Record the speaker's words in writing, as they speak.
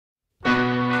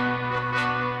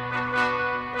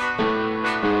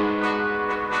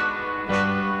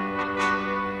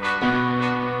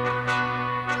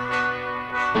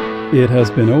It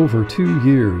has been over 2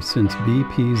 years since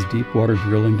BP's deepwater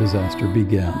drilling disaster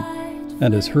began,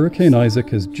 and as Hurricane Isaac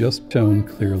has just shown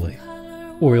clearly,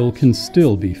 oil can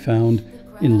still be found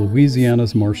in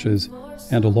Louisiana's marshes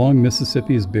and along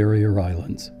Mississippi's barrier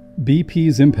islands.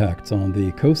 BP's impacts on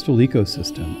the coastal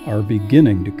ecosystem are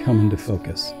beginning to come into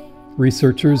focus.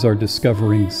 Researchers are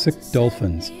discovering sick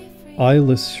dolphins,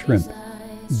 eyeless shrimp,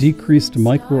 decreased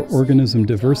microorganism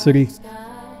diversity,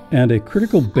 and a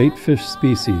critical baitfish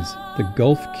species, the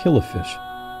Gulf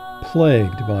killifish,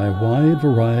 plagued by a wide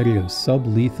variety of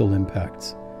sublethal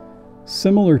impacts,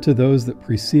 similar to those that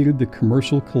preceded the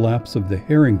commercial collapse of the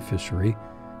herring fishery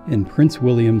in Prince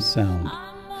William Sound,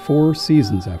 4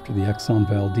 seasons after the Exxon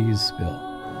Valdez spill.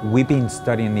 We've been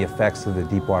studying the effects of the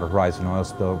Deepwater Horizon oil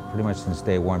spill pretty much since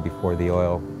day one, before the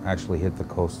oil actually hit the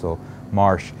coastal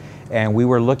marsh. And we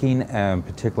were looking in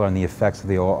particular on the effects of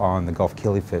the oil on the Gulf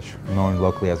killifish, known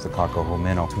locally as the Cocojo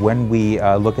minnow. When we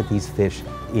look at these fish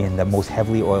in the most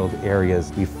heavily oiled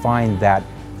areas, we find that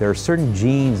there are certain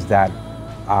genes that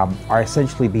are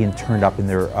essentially being turned up in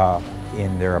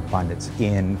their abundance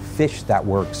in fish that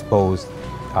were exposed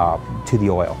to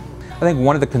the oil. I think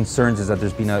one of the concerns is that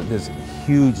there's been this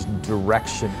huge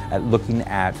direction at looking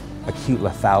at acute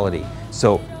lethality.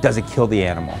 So does it kill the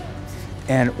animal?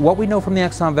 And what we know from the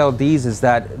Exxon Valdez is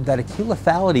that acute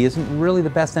lethality isn't really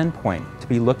the best endpoint to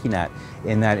be looking at,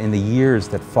 in the years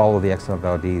that follow the Exxon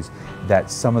Valdez, that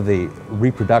some of the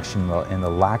reproduction and the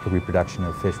lack of reproduction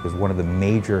of fish was one of the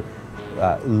major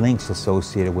links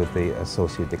associated with the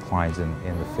associated declines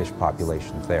in the fish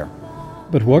populations there.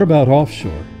 But what about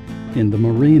offshore, in the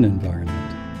marine environment?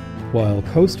 While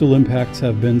coastal impacts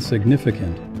have been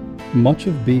significant, much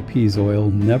of BP's oil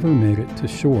never made it to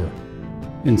shore.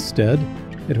 Instead,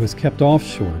 it was kept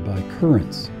offshore by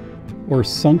currents, or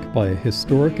sunk by a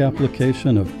historic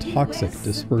application of toxic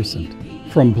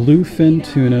dispersant. From bluefin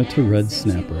tuna to red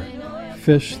snapper,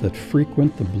 fish that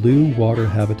frequent the blue water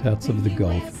habitats of the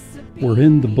Gulf were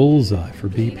in the bullseye for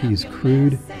BP's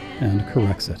crude and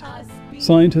Corexit.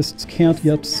 Scientists can't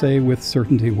yet say with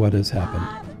certainty what has happened,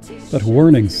 but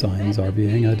warning signs are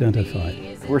being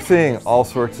identified. We're seeing all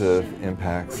sorts of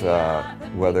impacts,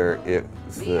 whether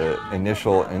it's the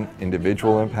initial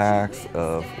individual impacts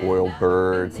of oiled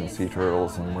birds and sea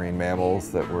turtles and marine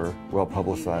mammals that were well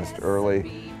publicized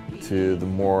early, to the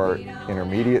more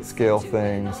intermediate scale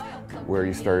things where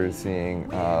you started seeing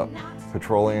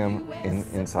petroleum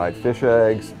inside fish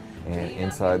eggs and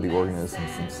inside the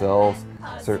organisms themselves.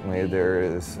 Certainly there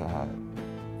is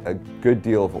a good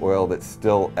deal of oil that's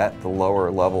still at the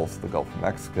lower levels of the Gulf of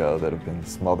Mexico that have been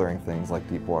smothering things like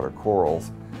deepwater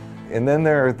corals. And then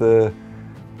there are the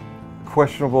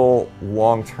questionable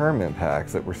long-term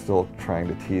impacts that we're still trying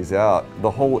to tease out. The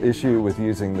whole issue with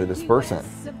using the dispersant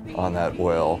on that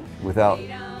oil without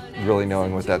really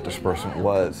knowing what that dispersant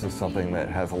was is something that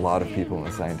has a lot of people in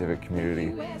the scientific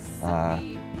community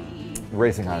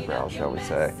raising eyebrows, shall we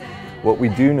say. What we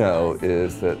do know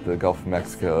is that the Gulf of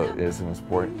Mexico is an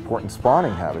important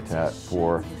spawning habitat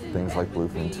for things like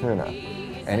bluefin tuna.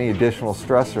 Any additional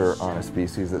stressor on a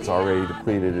species that's already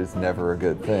depleted is never a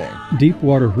good thing.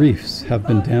 Deepwater reefs have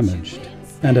been damaged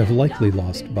and have likely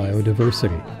lost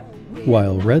biodiversity,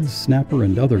 while red snapper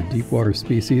and other deepwater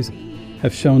species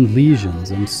have shown lesions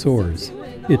and sores.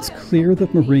 It's clear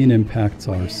that marine impacts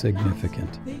are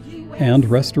significant, and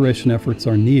restoration efforts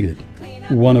are needed.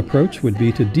 One approach would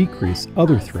be to decrease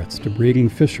other threats to breeding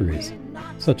fisheries,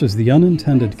 such as the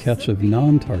unintended catch of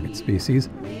non-target species,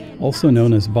 also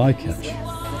known as bycatch.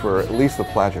 For at least the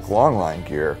pelagic longline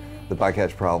gear, the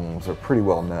bycatch problems are pretty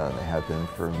well known. They have been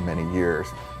for many years,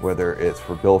 whether it's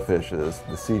for billfishes,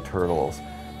 the sea turtles,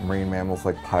 marine mammals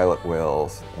like pilot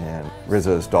whales, and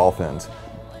Rizzo's dolphins.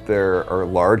 There are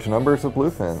large numbers of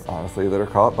bluefin, honestly, that are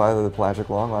caught by the pelagic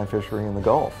longline fishery in the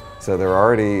Gulf. So they're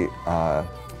already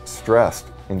stressed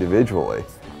individually,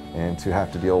 and to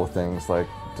have to deal with things like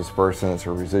dispersants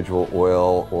or residual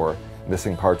oil or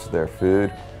missing parts of their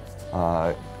food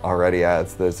already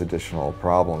adds those additional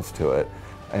problems to it.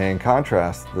 And in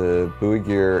contrast, the buoy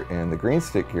gear and the green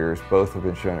stick gears both have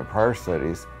been shown in prior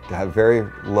studies to have very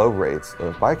low rates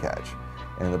of bycatch.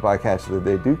 And the bycatch that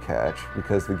they do catch,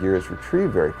 because the gear is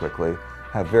retrieved very quickly,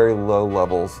 have very low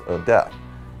levels of death.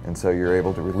 And so you're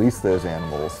able to release those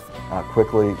animals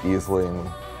quickly, easily, and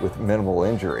with minimal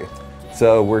injury.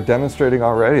 So we're demonstrating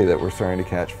already that we're starting to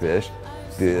catch fish.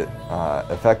 The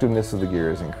effectiveness of the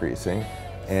gear is increasing.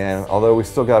 And although we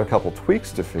still got a couple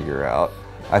tweaks to figure out,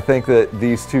 I think that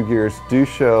these two gears do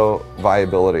show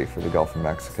viability for the Gulf of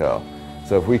Mexico.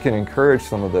 So if we can encourage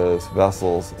some of those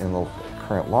vessels in the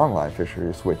current longline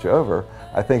fishery to switch over,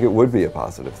 I think it would be a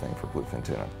positive thing for bluefin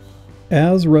tuna.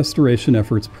 As restoration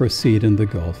efforts proceed in the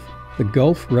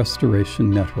Gulf Restoration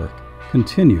Network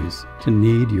continues to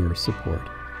need your support.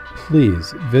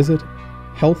 Please visit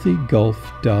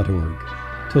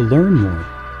healthygulf.org to learn more,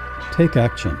 take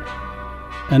action,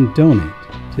 and donate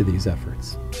to these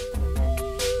efforts.